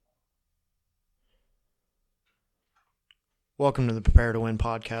Welcome to the Prepare to Win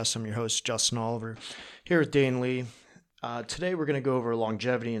podcast. I'm your host, Justin Oliver, here with Dane Lee. Today we're going to go over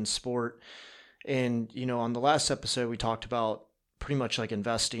longevity in sport. And, on the last episode, we talked about pretty much like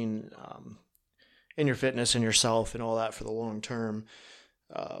investing in your fitness and yourself and all that for the long term,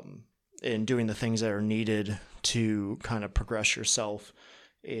 and doing the things that are needed to kind of progress yourself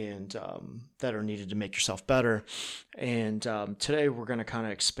and that are needed to make yourself better. And today we're going to kind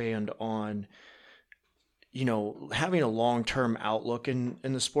of expand on having a long-term outlook in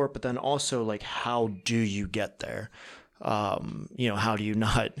the sport, but then also like, how do you get there? How do you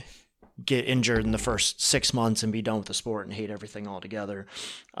not get injured in the first 6 months and be done with the sport and hate everything altogether?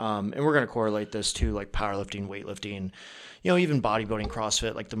 And we're going to correlate this to like powerlifting, weightlifting, even bodybuilding,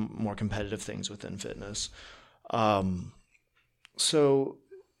 CrossFit, like the more competitive things within fitness. So,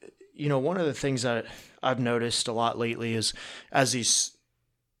 one of the things that I've noticed a lot lately is as these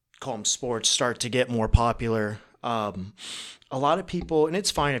call them sports start to get more popular, a lot of people, and it's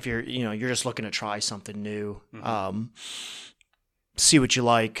fine if you're just looking to try something new, see what you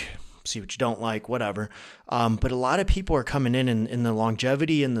like, see what you don't like, whatever. But a lot of people are coming in the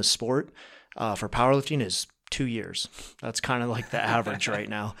longevity in the sport for powerlifting is 2 years. That's kind of like the average right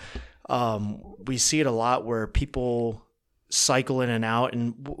now. We see it a lot where people cycle in and out,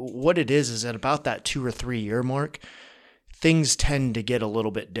 and what it is at about that 2 or 3 year mark, things tend to get a little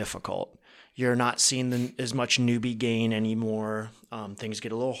bit difficult. You're not seeing as much newbie gain anymore. Things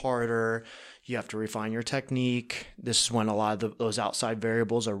get a little harder. You have to refine your technique. This is when a lot of those outside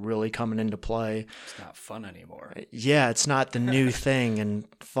variables are really coming into play. It's not fun anymore. Yeah, it's not the new thing and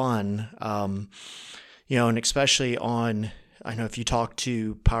fun. And especially I know if you talk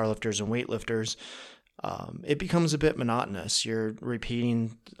to powerlifters and weightlifters, it becomes a bit monotonous. You're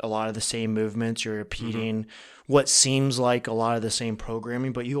repeating a lot of the same movements. You're repeating what seems like a lot of the same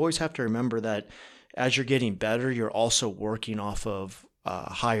programming, but you always have to remember that as you're getting better, you're also working off of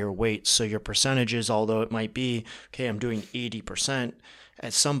higher weights. So your percentages, although it might be, okay, I'm doing 80%,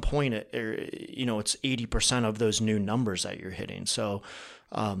 at some point, it's 80% of those new numbers that you're hitting. So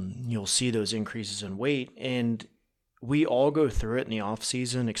you'll see those increases in weight. And we all go through it in the off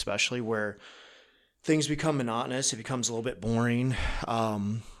season, especially where things become monotonous. It becomes a little bit boring.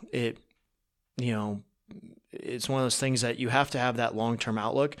 It's one of those things that you have to have that long-term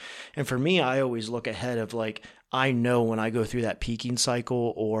outlook. And for me, I always look ahead of like, I know when I go through that peaking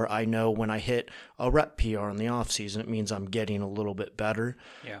cycle, or I know when I hit a rep PR in the off season, it means I'm getting a little bit better.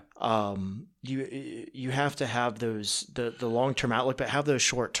 Yeah. You have to have those, the long-term outlook, but have those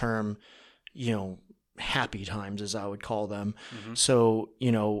short-term, happy times, as I would call them. So,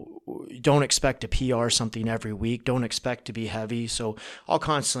 don't expect to PR something every week. Don't expect to be heavy. So I'll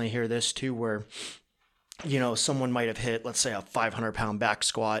constantly hear this too, where, someone might have hit, let's say, a 500-pound back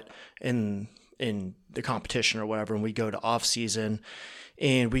squat in the competition or whatever, and we go to off season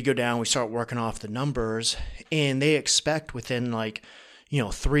and we go down, we start working off the numbers, and they expect within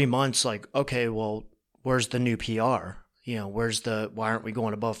 3 months, like, okay, well, where's the new PR? Why aren't we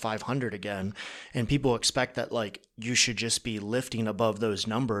going above 500 again? And people expect that like you should just be lifting above those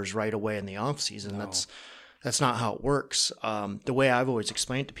numbers right away in the off season. No. That's not how it works. The way I've always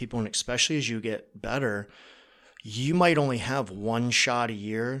explained to people, and especially as you get better, you might only have 1 shot a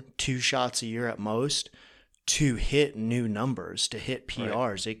year, 2 shots a year at most to hit new numbers, to hit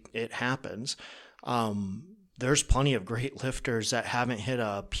PRs. Right. It happens. There's plenty of great lifters that haven't hit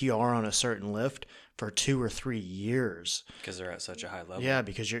a PR on a certain lift for 2 or 3 years because they're at such a high level. Yeah,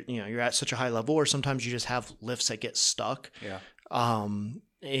 because you're at such a high level, or sometimes you just have lifts that get stuck. Yeah.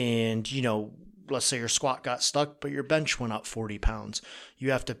 And let's say your squat got stuck, but your bench went up 40 pounds.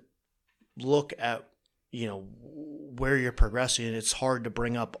 You have to look at where you're progressing. It's hard to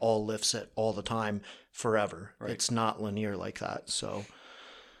bring up all lifts at all the time forever. Right. It's not linear like that. So,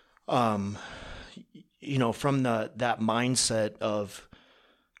 from that mindset of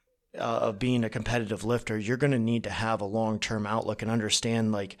being a competitive lifter, you're going to need to have a long-term outlook and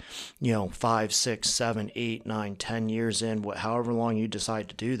understand 5, 6, 7, 8, 9, 10 years in, however long you decide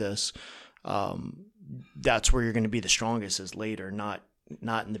to do this, that's where you're going to be the strongest is later, not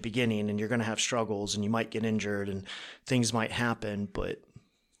in the beginning. And you're going to have struggles and you might get injured and things might happen, but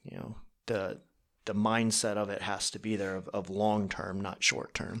the mindset of it has to be there of long-term, not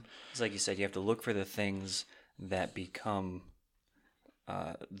short-term. It's like you said, you have to look for the things that become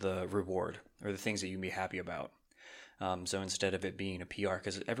the reward, or the things that you can be happy about. So instead of it being a PR,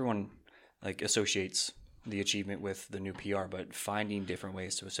 because everyone associates the achievement with the new PR, but finding different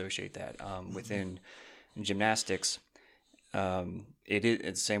ways to associate that within gymnastics, it's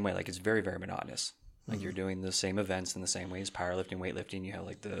the same way. It's very, very monotonous. You're doing the same events in the same way as powerlifting, weightlifting. You have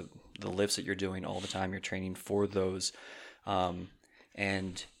the lifts that you're doing all the time. You're training for those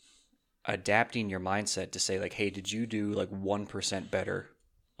And adapting your mindset to say like, hey, did you do like 1% better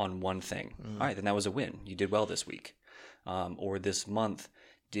on one thing? All right, then that was a win. You did well this week. Or this month,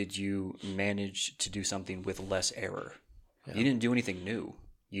 did you manage to do something with less error? Yeah. You didn't do anything new.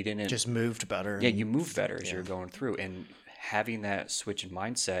 You didn't just moved better. Yeah, you moved better as you're going through. And having that switch in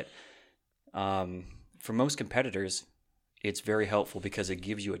mindset, for most competitors, it's very helpful because it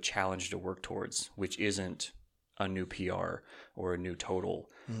gives you a challenge to work towards, which isn't a new PR or a new total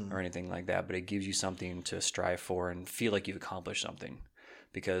or anything like that, but it gives you something to strive for and feel like you've accomplished something.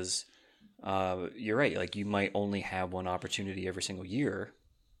 Because you're right, like you might only have one opportunity every single year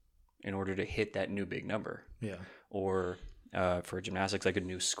in order to hit that new big number. Yeah. Or for gymnastics, like a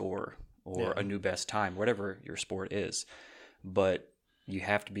new score or a new best time, whatever your sport is. But you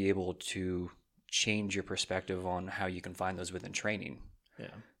have to be able to change your perspective on how you can find those within training. Yeah.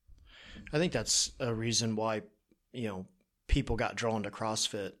 I think that's a reason why, people got drawn to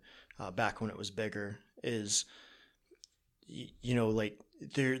CrossFit back when it was bigger is, like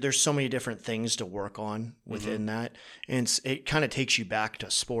there's so many different things to work on within that. And it kind of takes you back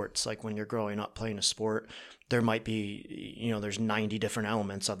to sports. Like when you're growing up playing a sport, there might be, there's 90 different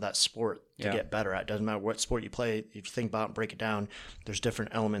elements of that sport to get better at. Doesn't matter what sport you play. If you think about it and break it down, there's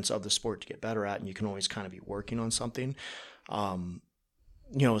different elements of the sport to get better at, and you can always kind of be working on something.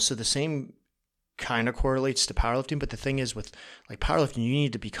 So the same kind of correlates to powerlifting, but the thing is with like powerlifting, you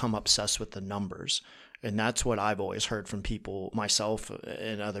need to become obsessed with the numbers. And that's what I've always heard from people, myself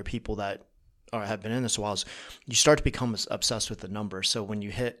and other people that have been in this a while, is you start to become obsessed with the numbers. So when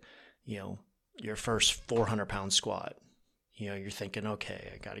you hit, your first 400-pound squat, you're thinking,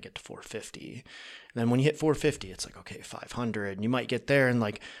 okay, I got to get to 450. And then when you hit 450, it's like, okay, 500. And you might get there and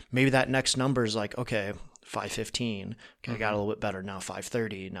like maybe that next number is like, okay, 515. Okay, I got a little bit better now,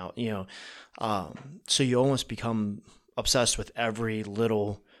 530. Now, so you almost become obsessed with every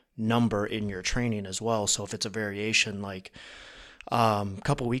little number in your training as well. So if it's a variation, like a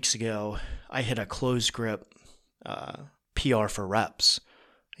couple weeks ago, I hit a closed grip PR for reps.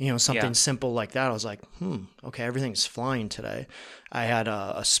 Something simple like that. I was like, okay, everything's flying today. I had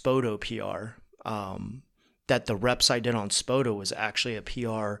a Spoto PR that the reps I did on Spoto was actually a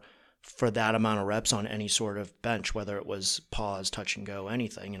PR for that amount of reps on any sort of bench, whether it was pause, touch and go,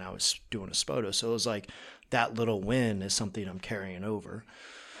 anything. And I was doing a Spoto. So it was like that little win is something I'm carrying over.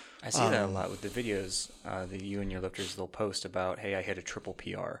 I see that a lot with the videos that you and your lifters, they'll post about, hey, I hit a triple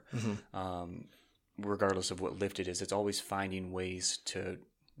PR. Regardless of what lift it is, it's always finding ways to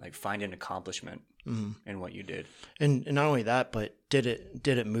like find an accomplishment in what you did. And not only that, but did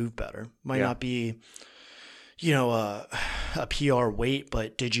it move better? Might not be, a PR weight,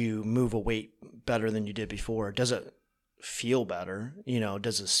 but did you move a weight better than you did before? Does it feel better?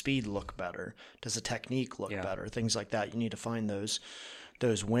 Does the speed look better? Does the technique look better? Things like that. You need to find those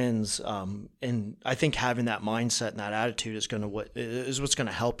wins. And I think having that mindset and that attitude is what's going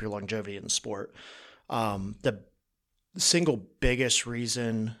to help your longevity in the sport. The single biggest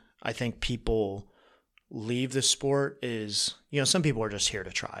reason I think people leave the sport is, some people are just here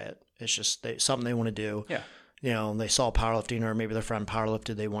to try it. It's just something they want to do. Yeah. They saw powerlifting, or maybe their friend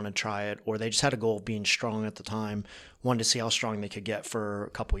powerlifted, they want to try it, or they just had a goal of being strong at the time, wanted to see how strong they could get for a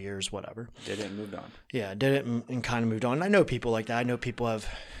couple of years, whatever. Did it and moved on. Yeah, did it and kind of moved on. And I know people like that. I know people have,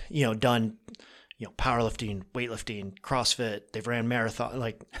 done, powerlifting, weightlifting, CrossFit. They've ran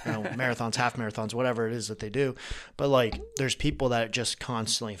marathons, half marathons, whatever it is that they do. But like, there's people that just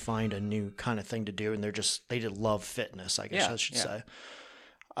constantly find a new kind of thing to do, and they just love fitness, I guess I should say.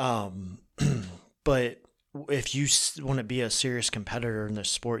 But if you want to be a serious competitor in this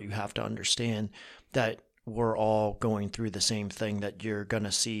sport, you have to understand that we're all going through the same thing, that you're going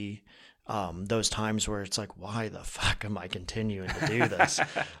to see those times where it's like, why the fuck am I continuing to do this?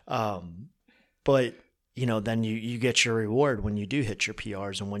 But, then you get your reward when you do hit your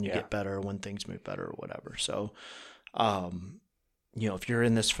PRs and when you get better, when things move better or whatever. So, if you're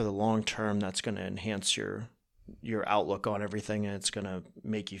in this for the long term, that's going to enhance your outlook on everything, and it's going to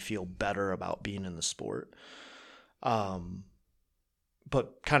make you feel better about being in the sport.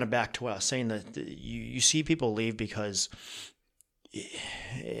 But kind of back to what I was saying, that you see people leave because,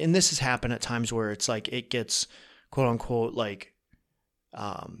 and this has happened at times where it's like, it gets quote unquote, like,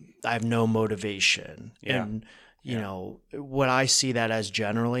 I have no motivation. Yeah. And, what I see that as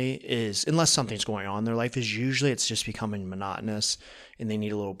generally is, unless something's going on in their life, is usually it's just becoming monotonous and they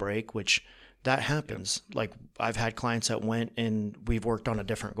need a little break, which that happens. Yep. Like, I've had clients that went and we've worked on a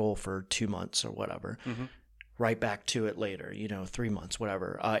different goal for 2 months or whatever, right back to it later, 3 months,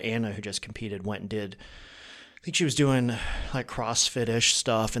 whatever. Anna, who just competed, went and did think she was doing like CrossFit-ish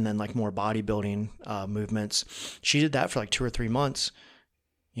stuff and then like more bodybuilding movements. She did that for like 2 or 3 months,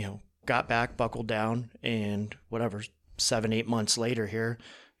 got back, buckled down, and whatever, 7, 8 months later here,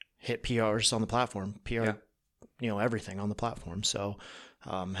 hit PRs on the platform, everything on the platform. So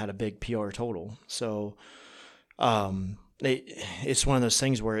had a big PR total. So it's one of those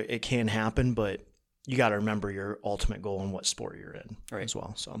things where it can happen, but you got to remember your ultimate goal and what sport you're in as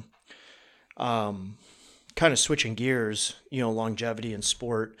well. So kind of switching gears, longevity in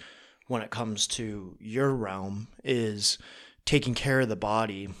sport when it comes to your realm is taking care of the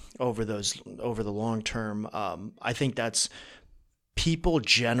body over the long term. I think that's people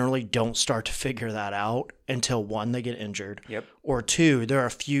generally don't start to figure that out until one, they get injured, or two, they're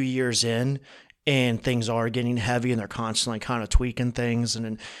a few years in and things are getting heavy and they're constantly kind of tweaking things.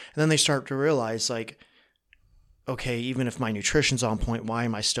 And then they start to realize like, okay, even if my nutrition's on point, why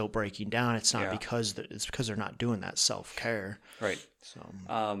am I still breaking down? It's not because they're not doing that self-care. Right.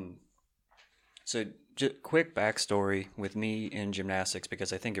 So just quick backstory with me in gymnastics,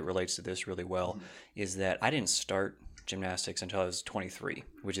 because I think it relates to this really well, is that I didn't start gymnastics until I was 23,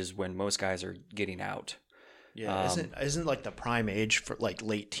 which is when most guys are getting out. Yeah, isn't like the prime age for like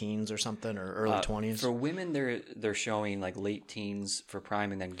late teens or something, or early 20s? For women, they're showing like late teens for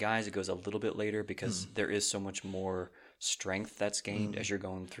prime, and then guys it goes a little bit later because there is so much more strength that's gained as you're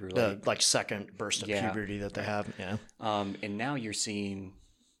going through like second burst of puberty that they have. Yeah. And now you're seeing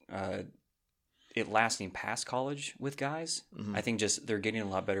it lasting past college with guys. I think just they're getting a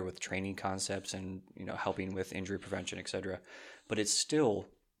lot better with training concepts and helping with injury prevention, etc. But it's still,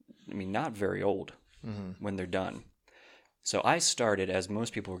 not very old when they're done. So I started as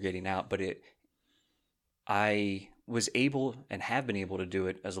most people were getting out, but I was able and have been able to do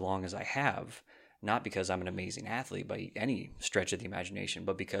it as long as I have, not because I'm an amazing athlete by any stretch of the imagination,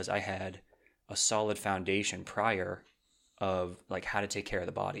 but because I had a solid foundation prior of like how to take care of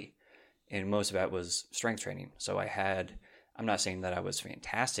the body. And most of that was strength training. So I'm not saying that I was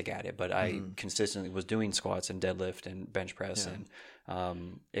fantastic at it, but I consistently was doing squats and deadlift and bench press and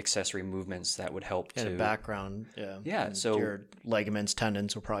accessory movements that would help to background. Yeah. So your ligaments,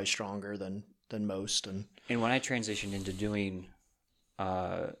 tendons were probably stronger than most. And when I transitioned into doing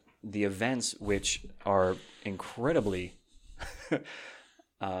the events, which are incredibly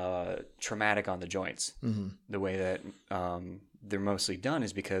traumatic on the joints, the way that they're mostly done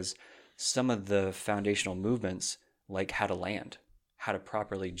is because some of the foundational movements, like how to land, how to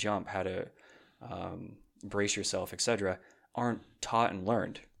properly jump, how to brace yourself, etc., aren't taught and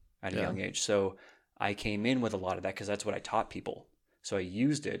learned at a young age. So I came in with a lot of that because that's what I taught people. So I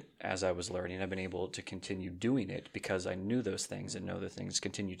used it as I was learning. I've been able to continue doing it because I knew those things and know the things,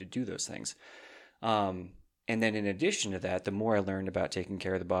 continue to do those things. And then in addition to that, the more I learned about taking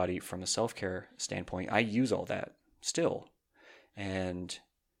care of the body from a self-care standpoint, I use all that still. And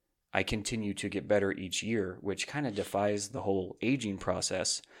I continue to get better each year, which kind of defies the whole aging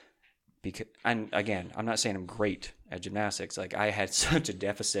process. Because, and again, I'm not saying I'm great at gymnastics. Like I had such a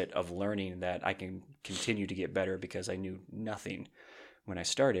deficit of learning that I can continue to get better because I knew nothing when I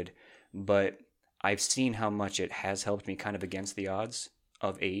started. But I've seen how much it has helped me kind of against the odds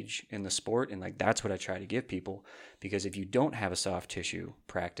of age in the sport. And like, that's what I try to give people, because if you don't have a soft tissue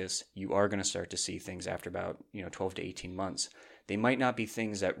practice, you are going to start to see things after about, 12 to 18 months. They might not be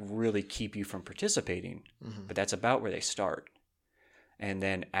things that really keep you from participating, but that's about where they start. And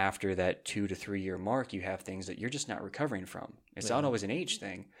then after that 2 to 3 year mark, you have things that you're just not recovering from. It's not always an age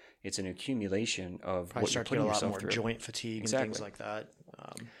thing. It's an accumulation of probably what you're putting yourself through. A lot more joint fatigue and things like that.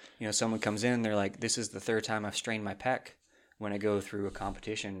 Someone comes in, they're like, this is the third time I've strained my pec when I go through a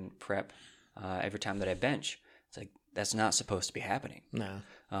competition prep every time that I bench. It's like, that's not supposed to be happening. No.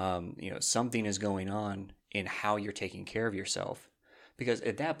 Something is going on in how you're taking care of yourself. Because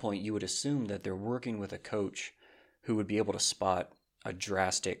at that point, you would assume that they're working with a coach who would be able to spot a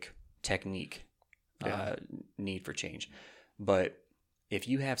drastic technique need for change. But if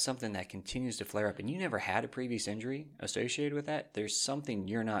you have something that continues to flare up and you never had a previous injury associated with that, there's something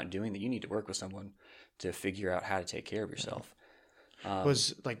you're not doing that you need to work with someone to figure out how to take care of yourself.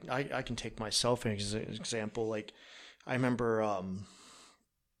 Was like I can take myself as an example. Like I remember,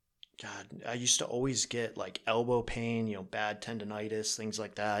 I used to always get like elbow pain, bad tendonitis, things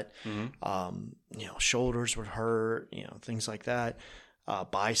like that. Shoulders would hurt, things like that.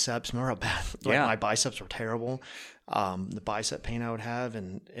 Biceps, remember how bad my biceps were terrible. The bicep pain I would have,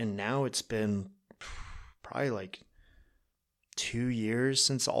 and now it's been probably like 2 years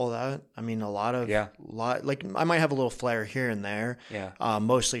since all that. I mean, like I might have a little flare here and there.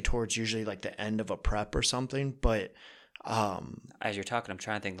 Mostly towards usually like the end of a prep or something, but As you're talking, I'm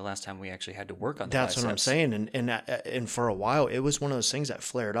trying to think the last time we actually had to work on the That's biceps. what I'm saying. And for a while, it was one of those things that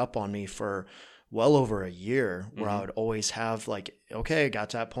flared up on me for well over a year, where I would always have like, okay,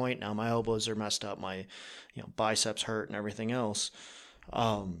 got to that point. Now my elbows are messed up. My, biceps hurt and everything else.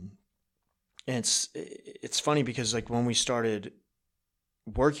 And it's funny because like when we started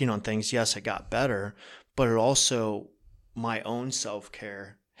working on things, yes, it got better, but it also, my own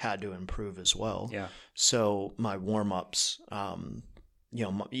self-care had to improve as well. Yeah. So my warm-ups,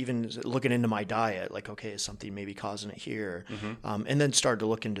 even looking into my diet, like, okay, is something maybe causing it here? And then started to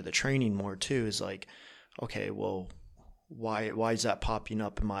look into the training more too, is like, okay, well, why is that popping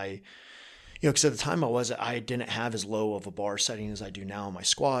up in my, because at the time I didn't have as low of a bar setting as I do now in my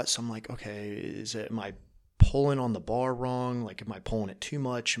squat. So I'm like, okay, am I pulling on the bar wrong? Like, am I pulling it too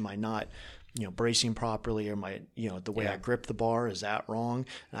much? Am I not, bracing properly? Or am I, the way I grip the bar, is that wrong?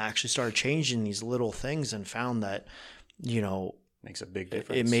 And I actually started changing these little things and found that, makes a big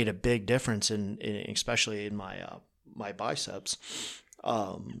difference. It made a big difference especially in my, my biceps.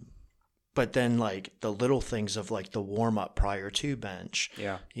 But then like the little things of like the warm up prior to bench,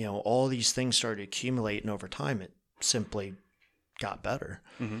 all these things started accumulating over time. It simply got better.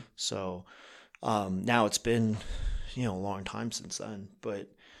 So, now it's been, a long time since then, but,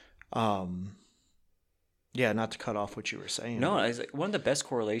 not to cut off what you were saying. No, it's like one of the best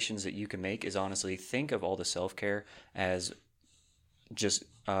correlations that you can make is honestly think of all the self-care as just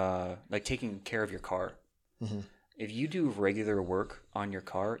like taking care of your car. If you do regular work on your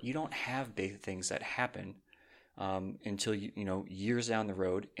car, you don't have big things that happen until years down the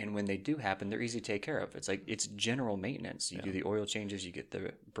road. And when they do happen, they're easy to take care of. It's like it's general maintenance. You do the oil changes, you get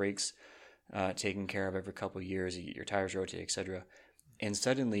the brakes taken care of every couple of years, you get your tires rotated, etc. And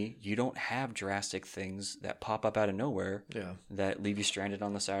suddenly you don't have drastic things that pop up out of nowhere that leave you stranded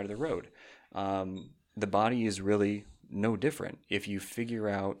on the side of the road. The body is really no different. If you figure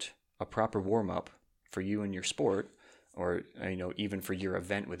out a proper warm-up for you and your sport, or even for your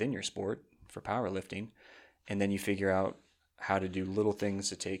event within your sport, for powerlifting, and then you figure out how to do little things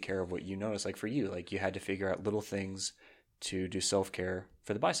to take care of what you notice. Like for you, like you had to figure out little things to do self-care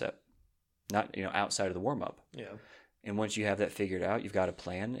for the bicep, not outside of the warm-up. And once you have that figured out, you've got a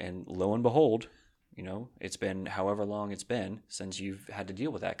plan, and lo and behold, it's been however long it's been since you've had to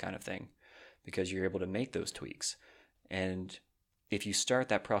deal with that kind of thing, because you're able to make those tweaks. And if you start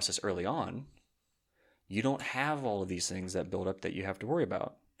that process early on, you don't have all of these things that build up that you have to worry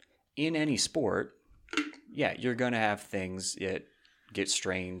about. In any sport, you're going to have things that get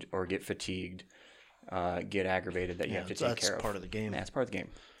strained or get fatigued, get aggravated that you have to take care of. That's part of the game. That's part of the game.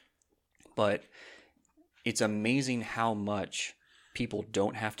 But it's amazing how much people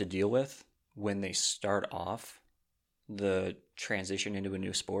don't have to deal with when they start off the transition into a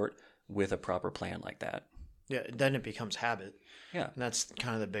new sport with a proper plan like that. Yeah, then it becomes habit. Yeah. And that's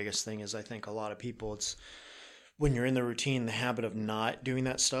kind of the biggest thing is I think a lot of people, it's when you're in the routine, the habit of not doing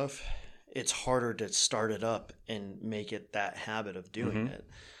that stuff, it's harder to start it up and make it that habit of doing it.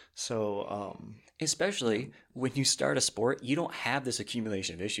 So, especially when you start a sport, you don't have this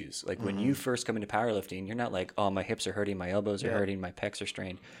accumulation of issues. Like when you first come into powerlifting, you're not like, oh, my hips are hurting, my elbows are hurting, my pecs are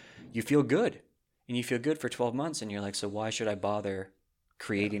strained. You feel good, and you feel good for 12 months, and you're like, so why should I bother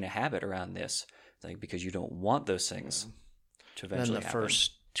creating a habit around this? It's like, because you don't want those things to eventually then the happen.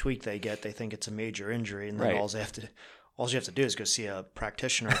 first tweak they get, they think it's a major injury, and then all you have to do is go see a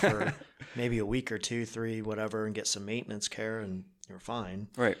practitioner for maybe a week or 2, 3, whatever, and get some maintenance care, and you're fine.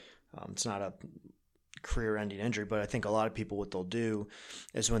 Right. It's not a career-ending injury, but I think a lot of people, what they'll do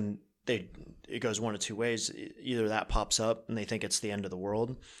is when it goes one of two ways. Either that pops up and they think it's the end of the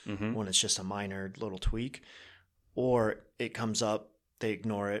world when it's just a minor little tweak, or it comes up, they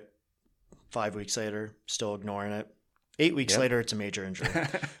ignore it. 5 weeks later, still ignoring it. 8 weeks later, it's a major injury.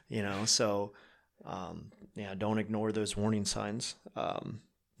 So don't ignore those warning signs.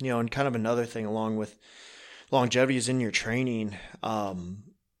 And kind of another thing along with longevity is in your training.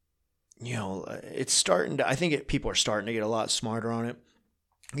 It's starting to, I think people are starting to get a lot smarter on it.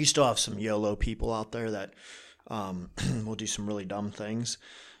 You still have some YOLO people out there that will do some really dumb things,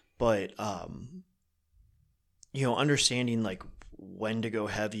 but understanding like when to go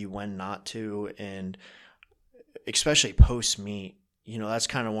heavy, when not to, and especially post meet, that's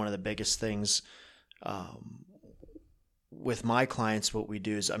kind of one of the biggest things. With my clients, what we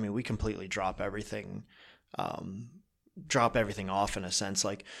do is, we completely drop everything off in a sense.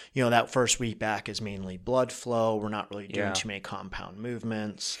 Like, that first week back is mainly blood flow. We're not really doing too many compound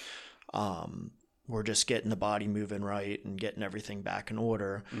movements. we're just getting the body moving right and getting everything back in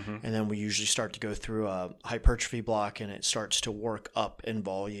order. And then we usually start to go through a hypertrophy block, and it starts to work up in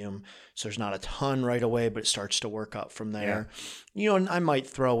volume. So there's not a ton right away, but it starts to work up from there. And I might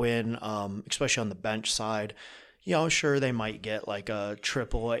throw in, especially on the bench side, sure, they might get like a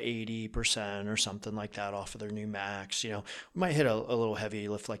triple at 80% or something like that off of their new max. We might hit a little heavy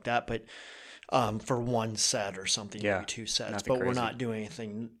lift like that, but for one set or something, maybe two sets. But we're not doing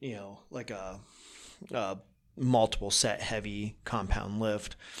anything, like a multiple set heavy compound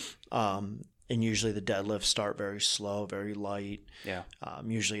lift. And usually the deadlifts start very slow, very light. Yeah.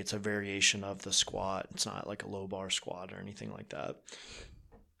 Usually it's a variation of the squat. It's not like a low bar squat or anything like that.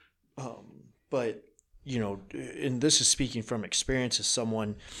 But and this is speaking from experience as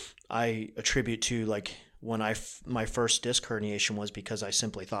someone I attribute to, like, when my first disc herniation was because I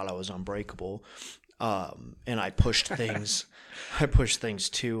simply thought I was unbreakable. And I pushed things,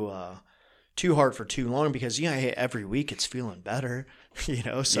 too hard for too long because, every week it's feeling better,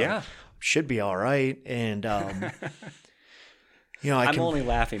 so should be all right. And, I'm only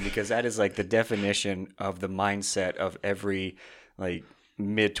laughing because that is like the definition of the mindset of every like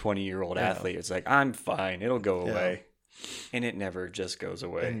mid 20-year-old athlete. It's like, I'm fine, it'll go away. And it never just goes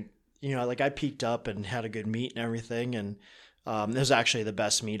away. And, like I peaked up and had a good meet and everything. And, it was actually the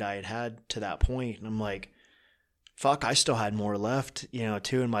best meet I had to that point. And I'm like, fuck, I still had more left,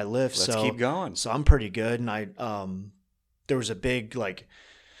 too, in my lift. Let's keep going. So I'm pretty good. And there was a big like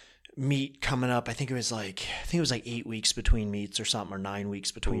meet coming up. I think it was like 8 weeks between meets or something, or 9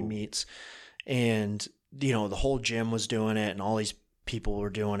 weeks between meets. And, the whole gym was doing it and all these people were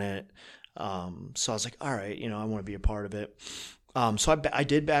doing it. So I was like, all right, I want to be a part of it. So I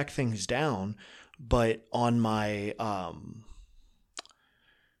did back things down, but on my,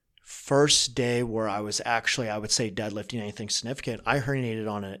 first day where I was actually, I would say, deadlifting anything significant, I herniated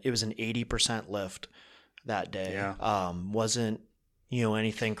on it was an 80% lift that day. Yeah. Wasn't,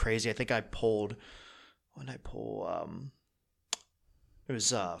 anything crazy. I think I pulled, when did I pull? It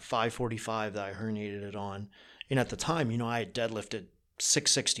was 545 that I herniated it on. And at the time, I had deadlifted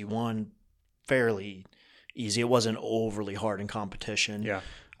 661 fairly easy. It wasn't overly hard in competition. Yeah.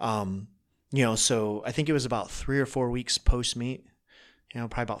 So I think it was about 3 or 4 weeks post meet.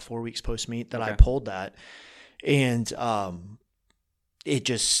 Probably about 4 weeks post meet that I pulled that. And it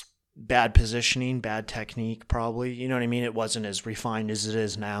just, bad positioning, bad technique probably. You know what I mean? It wasn't as refined as it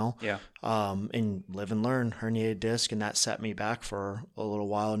is now. Yeah. And live and learn, herniated disc, and that set me back for a little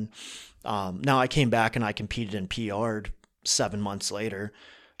while. And now I came back and I competed and PR'd 7 months later,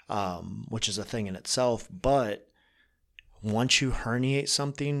 which is a thing in itself. But once you herniate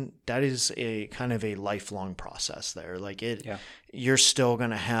something, that is a kind of a lifelong process there. Like you're still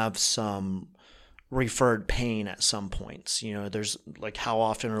going to have some referred pain at some points. There's like, how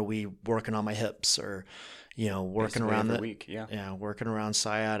often are we working on my hips or, working around the week. Yeah. Working around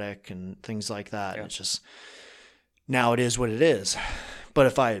sciatic and things like that. Yeah. It's just, now it is what it is. But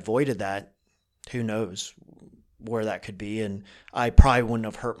if I avoided that, who knows where that could be. And I probably wouldn't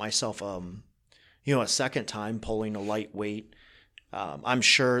have hurt myself, a second time pulling a light weight. I'm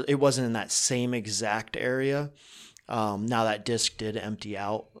sure it wasn't in that same exact area. Now that disc did empty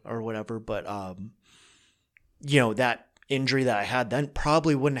out or whatever, but, that injury that I had then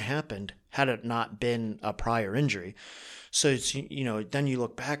probably wouldn't have happened had it not been a prior injury. So it's, then you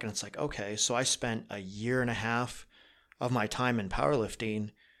look back and it's like, okay, so I spent a year and a half of my time in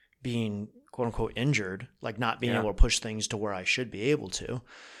powerlifting being quote unquote injured, like not being able to push things to where I should be able to.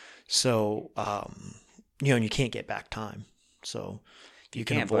 So, and you can't get back time. So if you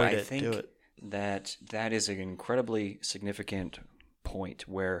can avoid it, do it. That is an incredibly significant point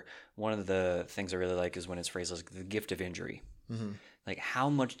where one of the things I really like is when it's phrased as the gift of injury. Mm-hmm. Like, how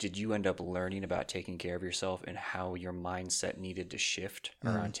much did you end up learning about taking care of yourself and how your mindset needed to shift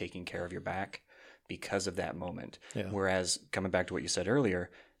around taking care of your back because of that moment? Yeah. Whereas, coming back to what you said earlier,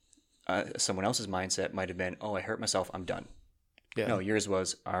 someone else's mindset might have been, oh, I hurt myself, I'm done. Yeah. No, yours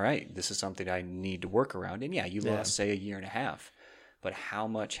was, all right, this is something I need to work around. And you lost, say, a year and a half. But how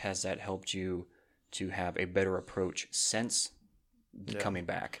much has that helped you to have a better approach since coming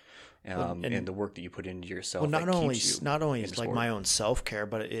back? And the work that you put into yourself. Well, not only is like my own self-care,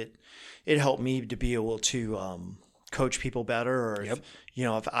 but it helped me to be able to coach people better. Or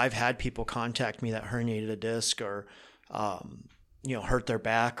if I've had people contact me that herniated a disc or hurt their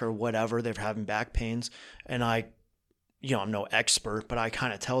back or whatever, they're having back pains, and I'm no expert, but I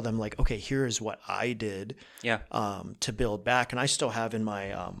kind of tell them like, okay, here's what I did to build back. And I still have in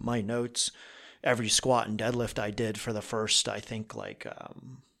my my notes every squat and deadlift I did for the first, I think like,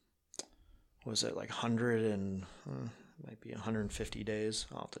 was it like 100 and might be 150 days?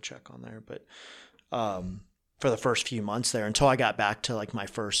 I'll have to check on there, but for the first few months there until I got back to like my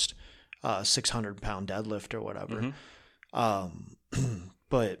first 600-pound deadlift or whatever.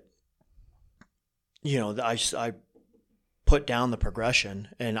 But you know, I put down the progression,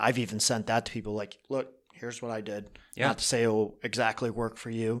 and I've even sent that to people like, look, here's what I did. Yeah. Not to say it'll exactly work for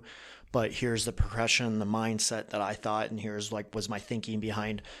you, but here's the progression, the mindset that I thought, and here's like was my thinking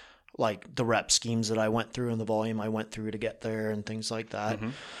behind like the rep schemes that I went through and the volume I went through to get there and things like that.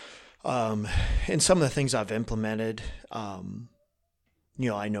 And some of the things I've implemented, you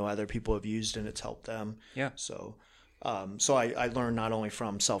know, I know other people have used and it's helped them. Yeah. So, so I learned not only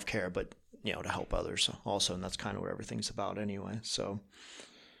from self-care, but, you know, to help others also. And that's kind of what everything's about anyway. So,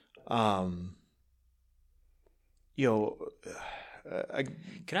 you know,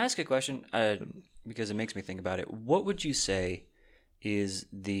 Can I ask a question? Because it makes me think about it. What would you say is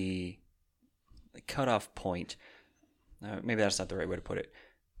the cutoff point? Maybe that's not the right way to put it.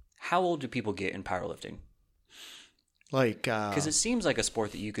 How old do people get in powerlifting? like, Because it seems like a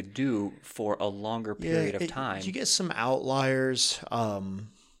sport that you could do for a longer period of time. You get some outliers.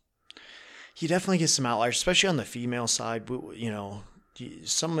 You definitely get some outliers, especially on the female side. You know,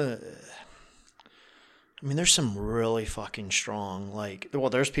 some of the, I mean, there's some really fucking strong, like,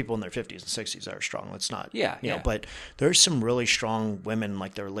 well, there's people in their 50s and 60s that are strong. Let's not, you know, but there's some really strong women,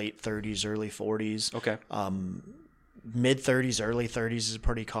 like their late 30s, early 40s. Okay. Mid 30s, early 30s is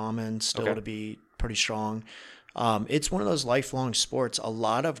pretty common still to be pretty strong. It's one of those lifelong sports. A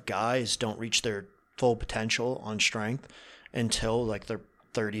lot of guys don't reach their full potential on strength until like they're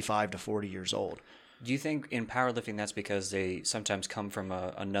 35 to 40 years old. Do you think in powerlifting that's because they sometimes come from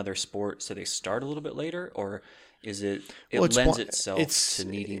another sport, so they start a little bit later, or is it lends itself to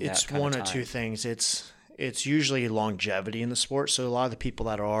needing that kind of time? It's one of two things. It's usually longevity in the sport. So a lot of the people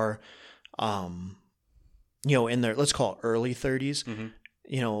that are, you know, in their, let's call it early 30s,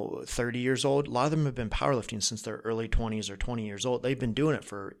 you know, 30 years old, a lot of them have been powerlifting since their early 20s or 20 years old. They've been doing it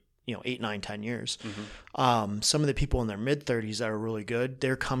for, you know, 8, 9, 10 years. Some of the people in their mid 30s that are really good,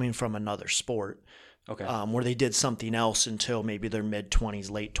 they're coming from another sport. Okay. Where they did something else until maybe their mid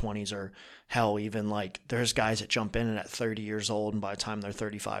 20s, late 20s, or hell, even like there's guys that jump in at 30 years old, and by the time they're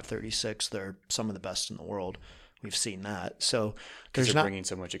 35, 36, they're some of the best in the world. We've seen that. So there's not bringing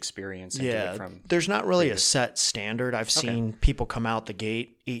so much experience into it from there's not really a set standard. I've seen people come out the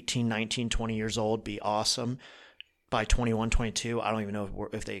gate 18, 19, 20 years old, be awesome. By 21, 22, I don't even know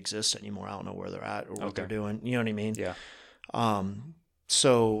if they exist anymore. I don't know where they're at or what they're doing. You know what I mean? Yeah.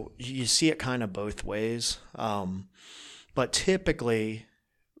 So you see it kind of both ways. But typically,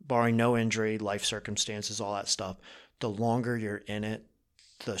 barring no injury, life circumstances, all that stuff, the longer you're in it,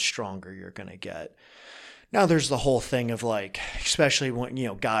 the stronger you're going to get. Now there's the whole thing of like, especially when, you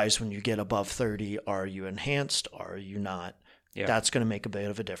know, guys, when you get above 30, are you enhanced? Are you not? Yeah. That's going to make a bit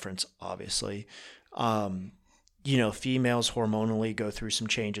of a difference, obviously. You know, females hormonally go through some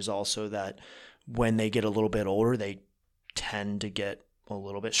changes also that when they get a little bit older, they tend to get a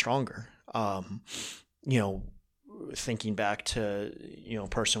little bit stronger. You know, thinking back to, you know, a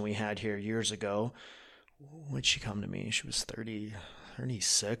person we had here years ago, when'd she come to me? She was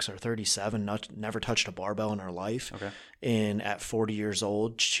 36 or 37, never touched a barbell in her life. Okay. And at 40 years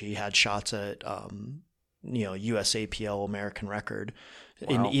old, she had shots at, you know, USAPL American record.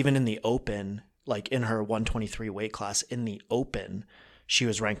 Wow. And even in the open, like in her 123 weight class in the open, she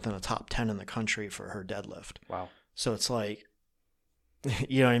was ranked in the top 10 in the country for her deadlift. Wow. So it's like,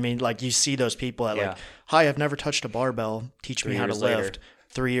 you know what I mean? Like you see those people that like, hi, I've never touched a barbell. Teach me how to lift.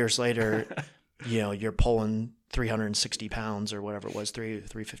 3 years later, you know, you're pulling 360 pounds or whatever it was,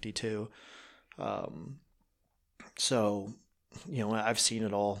 352. So, you know, I've seen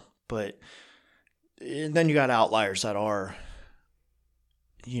it all, but then you got outliers that are,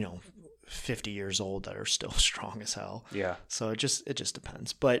 you know, 50 years old that are still strong as hell. Yeah. So it just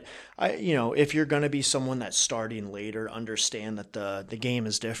depends. But you know, if you're going to be someone that's starting later, understand that the game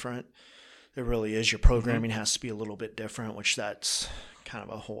is different. It really is. Your programming has to be a little bit different, which that's kind of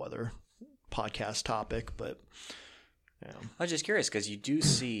a whole other podcast topic, but yeah. I was just curious because you do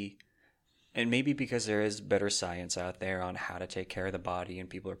see, and maybe because there is better science out there on how to take care of the body and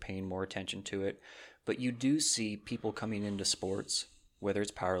people are paying more attention to it, but you do see people coming into sports, whether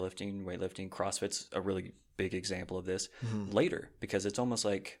it's powerlifting, weightlifting, CrossFit's a really big example of this, later, because it's almost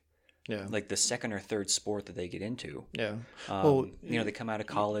like the second or third sport that they get into. Yeah. Well, you know, they come out of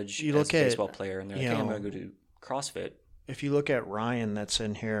college as a baseball player and they're like, hey, I'm going to go do CrossFit. If you look at Ryan that's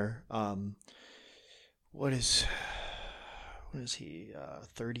in here, what is he,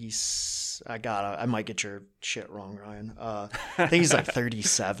 30? I might get your shit wrong, Ryan. I think he's like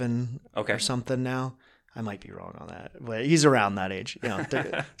 37 or something now. I might be wrong on that, but he's around that age.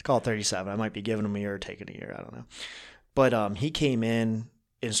 Let's call it 37. I might be giving him a year or taking a year. I don't know. But he came in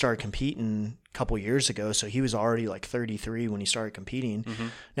and started competing a couple years ago, so he was already like 33 when he started competing. Mm-hmm.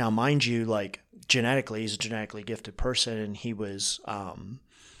 Now, mind you, like genetically, he's a genetically gifted person, and he was, I'll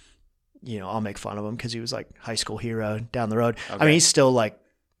make fun of him because he was like high school hero down the road. Okay. I mean,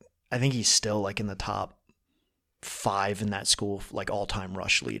 I think he's still like in the top 5 in that school, like all-time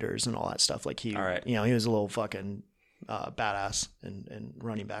rush leaders and all that stuff. Like he, all right. he was a little fucking badass and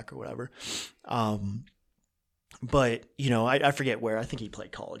running back or whatever. But I forget where. I think he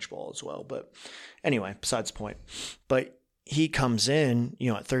played college ball as well. But anyway, besides the point. But he comes in,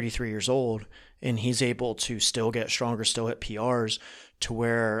 at 33 years old, and he's able to still get stronger, still hit PRs to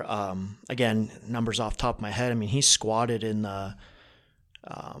where, again, numbers off the top of my head. I mean, he squatted in the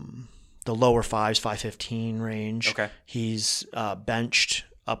lower 5s, 515 range. Okay. He's benched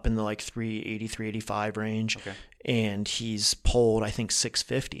up in the like 380, 385 range. Okay. And he's pulled, I think,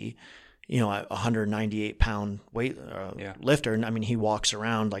 650, at 198 pound weight lifter. And I mean, he walks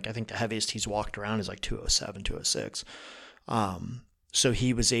around, like I think the heaviest he's walked around is like 207, 206. So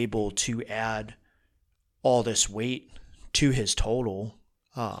he was able to add all this weight to his total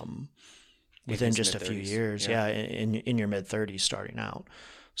within just a few years. Yeah, in your mid-30s starting out.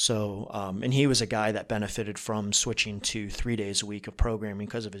 So, and he was a guy that benefited from switching to 3 days a week of programming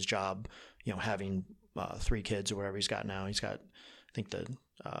because of his job, having 3 kids or whatever he's got now. He's got, I think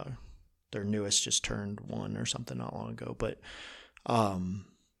their newest just turned 1 or something not long ago. But,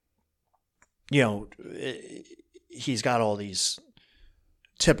 he's got all these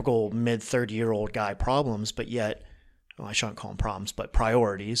typical mid-30-year-old guy problems, but yet, I shouldn't call them problems, but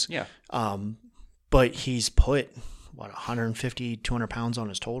priorities. Yeah. But he's put 150, 200 pounds on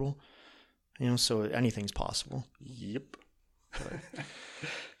his total, so anything's possible. Yep.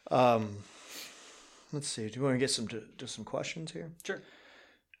 But, let's see. Do you want to get some questions here? Sure.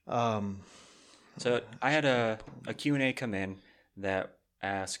 So I had a Q&A come in that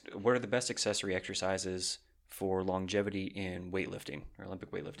asked, what are the best accessory exercises for longevity in weightlifting or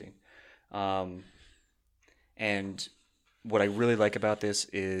Olympic weightlifting? And what I really like about this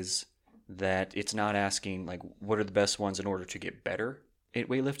is that it's not asking like what are the best ones in order to get better at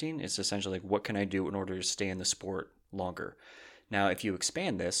weightlifting. It's essentially like what can I do in order to stay in the sport longer. Now, if you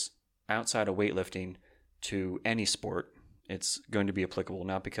expand this outside of weightlifting to any sport, it's going to be applicable,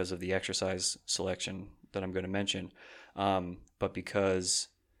 not because of the exercise selection that I'm going to mention, but because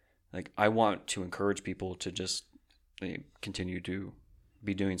like I want to encourage people to just continue to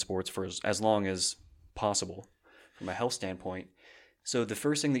be doing sports for as long as possible from a health standpoint. So the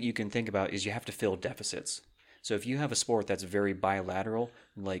first thing that you can think about is you have to fill deficits. So if you have a sport that's very bilateral,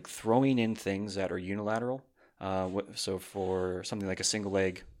 like throwing in things that are unilateral, so for something like a single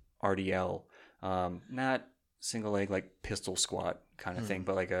leg RDL, not single leg like pistol squat kind of thing,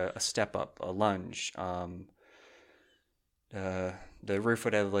 but like a step up, a lunge, the rear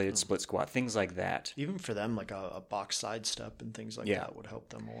foot elevated split squat, things like that. Even for them, like a box side step and things like that would help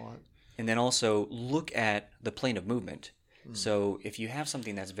them a lot. And then also look at the plane of movement. So if you have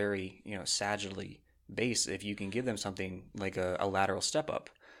something that's very, sagittally based, if you can give them something like a lateral step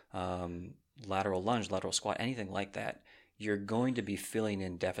up, lateral lunge, lateral squat, anything like that, you're going to be filling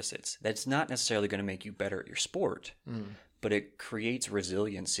in deficits. That's not necessarily going to make you better at your sport, but it creates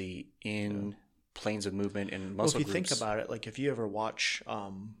resiliency in planes of movement and muscle groups. If you think about it, like if you ever watch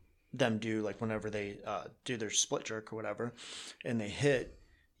them do, like whenever they do their split jerk or whatever, and they hit,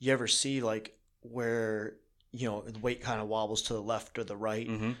 you ever see like where the weight kind of wobbles to the left or the right,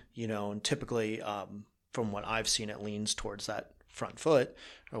 and typically from what I've seen, it leans towards that front foot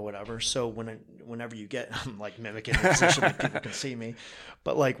or whatever. So whenever you get, I'm like mimicking the position that people can see me,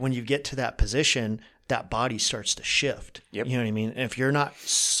 but like when you get to that position, that body starts to shift. Yep. You know what I mean? And if you're not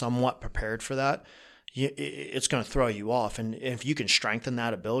somewhat prepared for that, it's going to throw you off. And if you can strengthen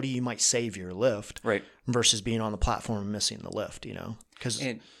that ability, you might save your lift, right? Versus being on the platform and missing the lift,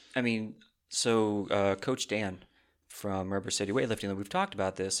 So Coach Dan from Rubber City Weightlifting, we've talked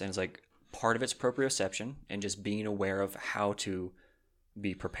about this, and it's like part of it's proprioception and just being aware of how to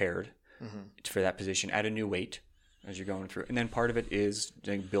be prepared for that position at a new weight as you're going through. And then part of it is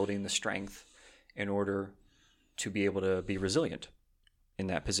building the strength in order to be able to be resilient in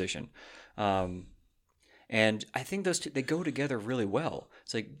that position. And I think those two, they go together really well.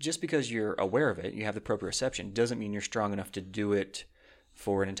 It's like just because you're aware of it, you have the proprioception, doesn't mean you're strong enough to do it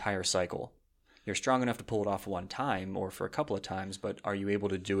for an entire cycle. You're strong enough to pull it off one time or for a couple of times, but are you able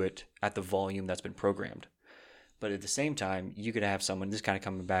to do it at the volume that's been programmed? But at the same time, you could have someone, this kind of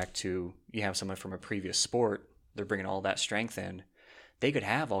coming back to, you have someone from a previous sport, they're bringing all that strength in. They could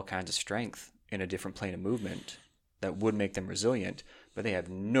have all kinds of strength in a different plane of movement that would make them resilient, but they have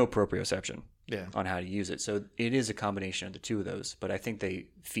no proprioception on how to use it. So it is a combination of the two of those, but I think they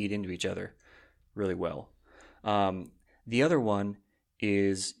feed into each other really well. The other one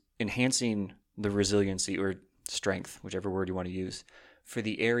is enhancing the resiliency or strength, whichever word you want to use, for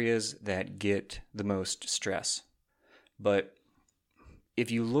the areas that get the most stress. But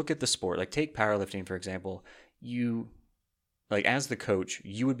if you look at the sport, like take powerlifting, for example, you, like as the coach,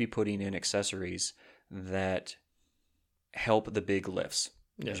 you would be putting in accessories that help the big lifts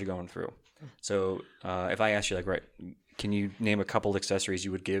as you're going through. So if I ask you, like, right, can you name a couple accessories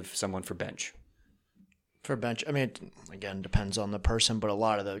you would give someone for bench? For bench, I mean, it, again, depends on the person, but a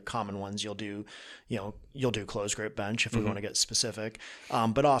lot of the common ones you'll do closed grip bench if we want to get specific.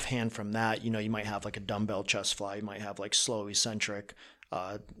 But offhand from that, you might have like a dumbbell chest fly. You might have like slow eccentric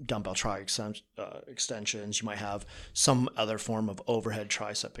dumbbell extensions. You might have some other form of overhead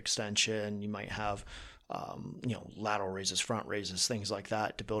tricep extension. You might have, lateral raises, front raises, things like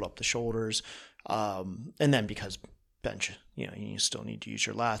that to build up the shoulders. And then because bench, you still need to use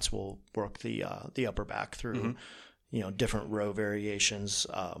your lats, we'll work the upper back through, different row variations,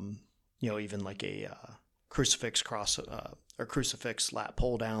 even like a crucifix cross or crucifix lat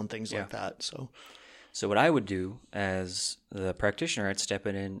pull down, things like that. So what I would do as the practitioner, I'd step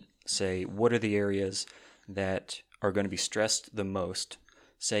in and say, what are the areas that are going to be stressed the most,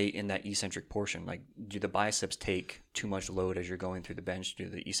 say in that eccentric portion? Like, do the biceps take too much load as you're going through the bench due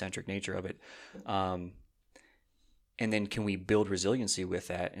to the eccentric nature of it? And then can we build resiliency with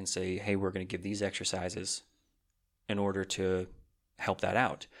that and say, hey, we're going to give these exercises in order to help that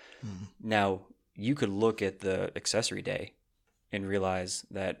out? Now, you could look at the accessory day and realize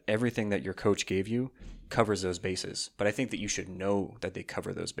that everything that your coach gave you covers those bases. But I think that you should know that they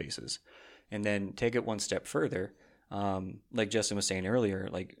cover those bases. And then take it one step further. Like Justin was saying earlier,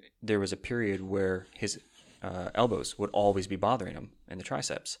 like there was a period where his elbows would always be bothering him and the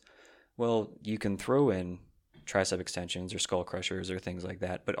triceps. Well, you can throw in tricep extensions or skull crushers or things like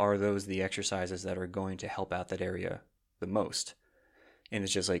that, but are those the exercises that are going to help out that area the most? And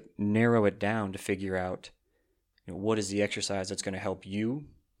it's just like narrow it down to figure out, what is the exercise that's going to help you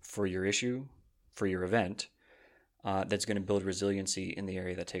for your issue, for your event, that's going to build resiliency in the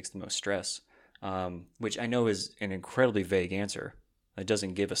area that takes the most stress, which I know is an incredibly vague answer. It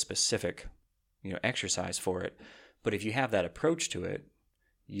doesn't give a specific, exercise for it. But if you have that approach to it,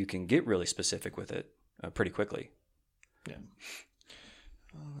 you can get really specific with it pretty quickly. Yeah.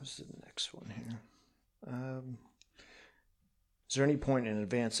 What's the next one here? Is there any point in an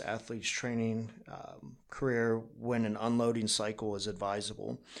advanced athlete's training career when an unloading cycle is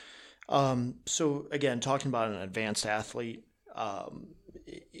advisable? So again, talking about an advanced athlete,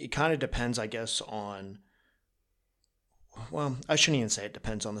 it kind of depends, I guess, on, well, I shouldn't even say it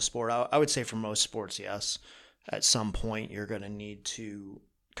depends on the sport. I would say for most sports, yes. At some point, you're going to need to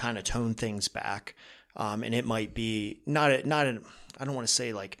kind of tone things back. And it might be I don't want to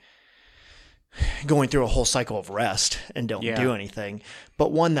say like going through a whole cycle of rest and don't do anything,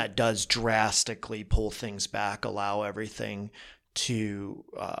 but one that does drastically pull things back, allow everything to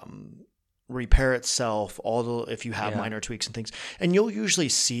repair itself, if you have minor tweaks and things. And you'll usually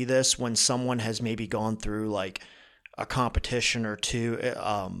see this when someone has maybe gone through like a competition or two,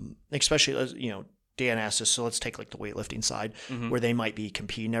 especially, Dan asked us, so let's take like the weightlifting side where they might be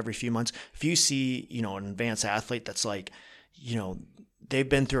competing every few months. If you see, an advanced athlete that's like, they've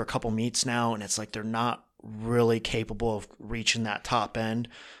been through a couple meets now and it's like they're not really capable of reaching that top end.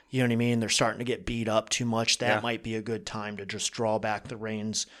 You know what I mean? They're starting to get beat up too much. That might be a good time to just draw back the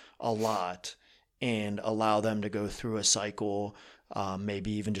reins a lot and allow them to go through a cycle,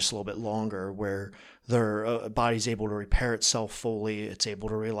 maybe even just a little bit longer, where their body's able to repair itself fully. It's able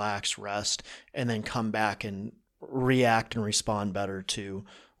to relax, rest, and then come back and react and respond better to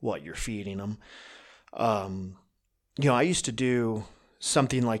what you're feeding them. I used to do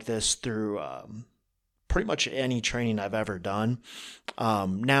something like this through pretty much any training I've ever done.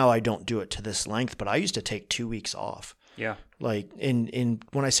 Now I don't do it to this length, but I used to take 2 weeks off. Yeah. Like in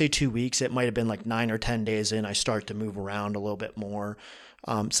when I say 2 weeks, it might have been like 9 or 10 days in, I start to move around a little bit more.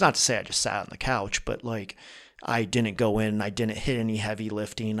 It's not to say I just sat on the couch, but like I didn't go in, I didn't hit any heavy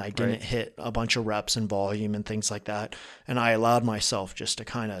lifting. I didn't hit a bunch of reps and volume and things like that. And I allowed myself just to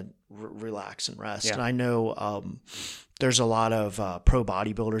kind of relax and rest. Yeah. And I know there's a lot of pro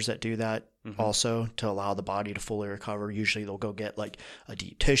bodybuilders that do that also to allow the body to fully recover. Usually they'll go get like a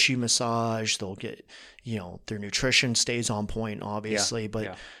deep tissue massage. They'll get, their nutrition stays on point, obviously,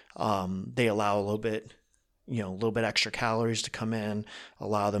 but they allow a little bit extra calories to come in,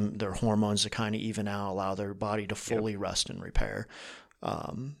 allow their hormones to kind of even out, allow their body to fully rest and repair.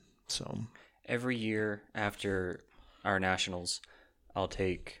 every year after our nationals, I'll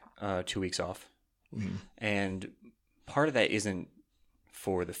take 2 weeks off. Mm-hmm. And part of that isn't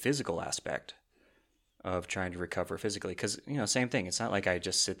for the physical aspect of trying to recover physically. Because, same thing. It's not like I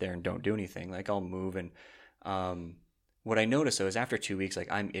just sit there and don't do anything. Like, I'll move. And what I notice, though, is after 2 weeks,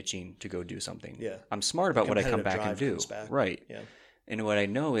 like, I'm itching to go do something. Yeah. I'm smart about what I come back and do. Right. Yeah. And what I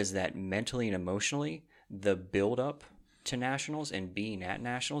know is that mentally and emotionally, the build-up to nationals and being at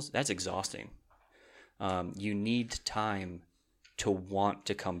nationals, that's exhausting. You need time to want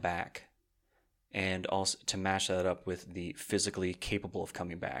to come back, and also to match that up with the physically capable of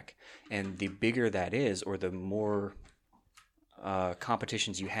coming back. And the bigger that is, or the more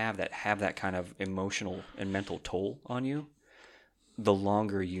competitions you have that kind of emotional and mental toll on you, the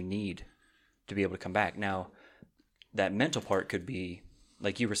longer you need to be able to come back. Now, that mental part could be,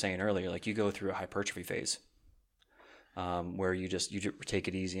 like you were saying earlier, like you go through a hypertrophy phase where you take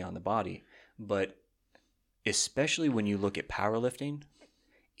it easy on the body. But especially when you look at powerlifting,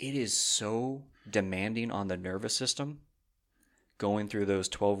 it is so demanding on the nervous system going through those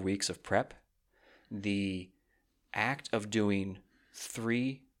 12 weeks of prep. The act of doing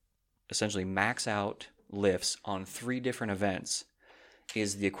 3 essentially max out lifts on 3 different events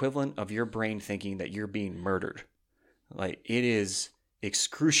is the equivalent of your brain thinking that you're being murdered. Like, it is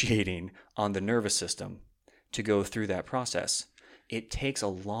excruciating on the nervous system to go through that process. It takes a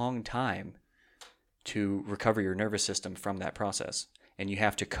long time to recover your nervous system from that process, and you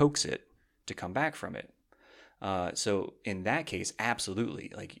have to coax it to come back from it. So in that case,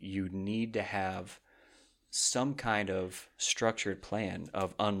 absolutely, like, you need to have some kind of structured plan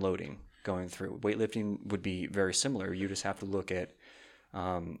of unloading going through. Weightlifting would be very similar. You just have to look at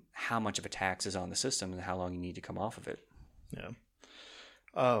how much of a tax is on the system and how long you need to come off of it. Yeah.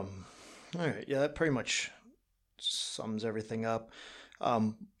 All right. Yeah, that pretty much sums everything up.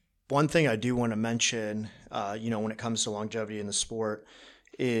 One thing I do want to mention, when it comes to longevity in the sport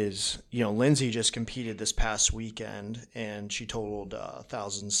is, Lindsay just competed this past weekend and she totaled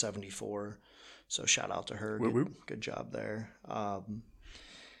 1,074. So shout out to her. Good job there.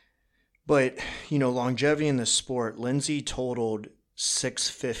 But, longevity in the sport, Lindsay totaled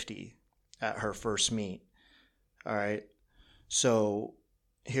 650 at her first meet. All right. So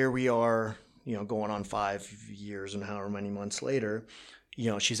here we are, going on 5 years and however many months later,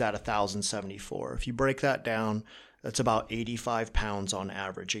 she's at 1,074. If you break that down, that's about 85 pounds on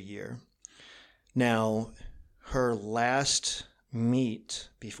average a year. Now, her last meet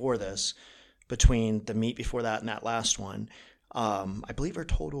before this, between the meet before that and that last one, I believe her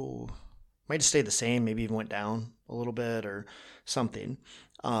total might have stayed the same, maybe even went down a little bit or something.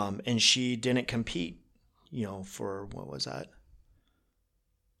 And she didn't compete, for, what was that?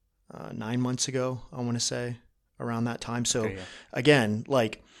 9 months ago, I want to say, around that time. So okay, yeah. Again,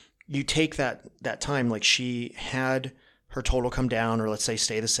 like, you take that time, like, she had her total come down, or let's say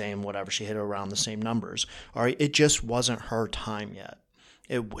stay the same, whatever, she hit around the same numbers. All right. It just wasn't her time yet.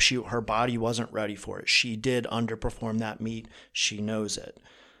 Her body wasn't ready for it. She did underperform that meet. She knows it.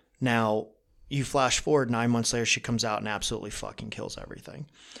 Now, you flash forward 9 months later, she comes out and absolutely fucking kills everything.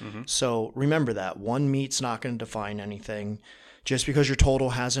 Mm-hmm. So remember that one meet's not going to define anything. Just because your total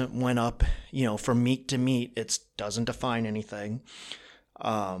hasn't went up, from meet to meet, it doesn't define anything.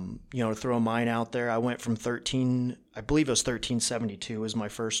 To throw mine out there, I went from 1372 was my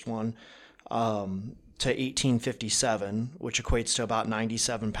first one, to 1857, which equates to about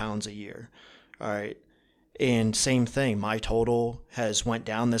 97 pounds a year. All right. And same thing, my total has went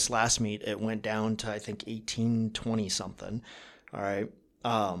down this last meet. It went down to, I think, 1820 something. All right.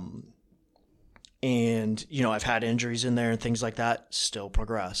 And, I've had injuries in there and things like that, still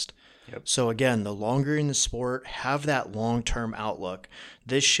progressed. Yep. So again, the longer you're in the sport, have that long-term outlook.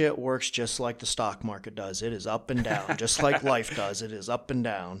 This shit works just like the stock market does. It is up and down, just like life does. It is up and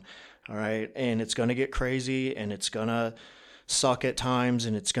down. All right. And it's going to get crazy and it's going to suck at times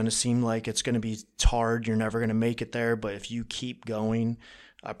and it's going to seem like it's going to be hard. You're never going to make it there. But if you keep going,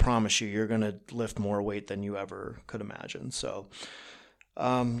 I promise you're going to lift more weight than you ever could imagine. So,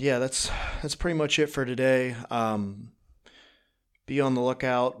 that's pretty much it for today. Be on the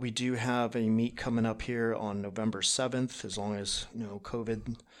lookout. We do have a meet coming up here on November 7th, as long as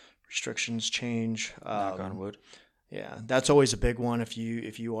COVID restrictions change. Knock on wood. Yeah, that's always a big one. If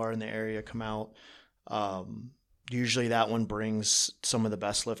you are in the area, come out. Usually that one brings some of the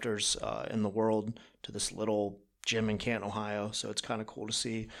best lifters in the world to this little gym in Canton, Ohio. So it's kind of cool to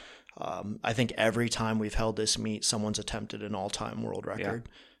see. I think every time we've held this meet, someone's attempted an all-time world record.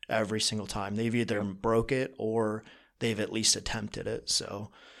 Yeah. Every single time. They've either broke it or they've at least attempted it.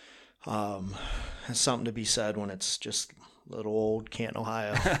 So it's something to be said when it's just little old Canton,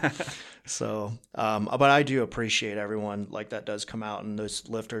 Ohio. So, but I do appreciate everyone like that does come out, and those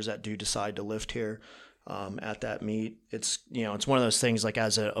lifters that do decide to lift here at that meet. It's, it's one of those things, like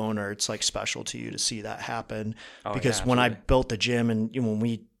as an owner, it's like special to you to see that happen. Because yeah, when I built the gym and when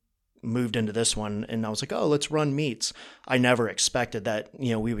we moved into this one and I was like, oh, let's run meets, I never expected that,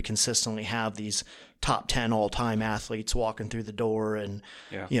 we would consistently have these top 10 all-time athletes walking through the door. And,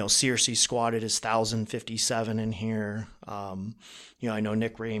 Searcy squatted his 1,057 in here. I know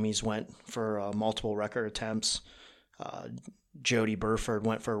Nick Ramey's went for multiple record attempts. Jody Burford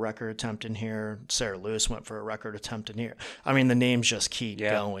went for a record attempt in here. Sarah Lewis went for a record attempt in here. I mean, the names just keep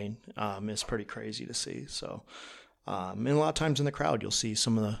going. It's pretty crazy to see. So, and a lot of times in the crowd, you'll see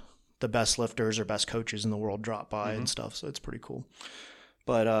some of the best lifters or best coaches in the world drop by and stuff. So it's pretty cool.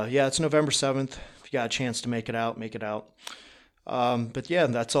 But it's November 7th. If you got a chance to make it out, make it out. But yeah,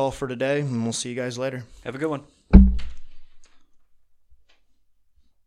 that's all for today, and we'll see you guys later. Have a good one.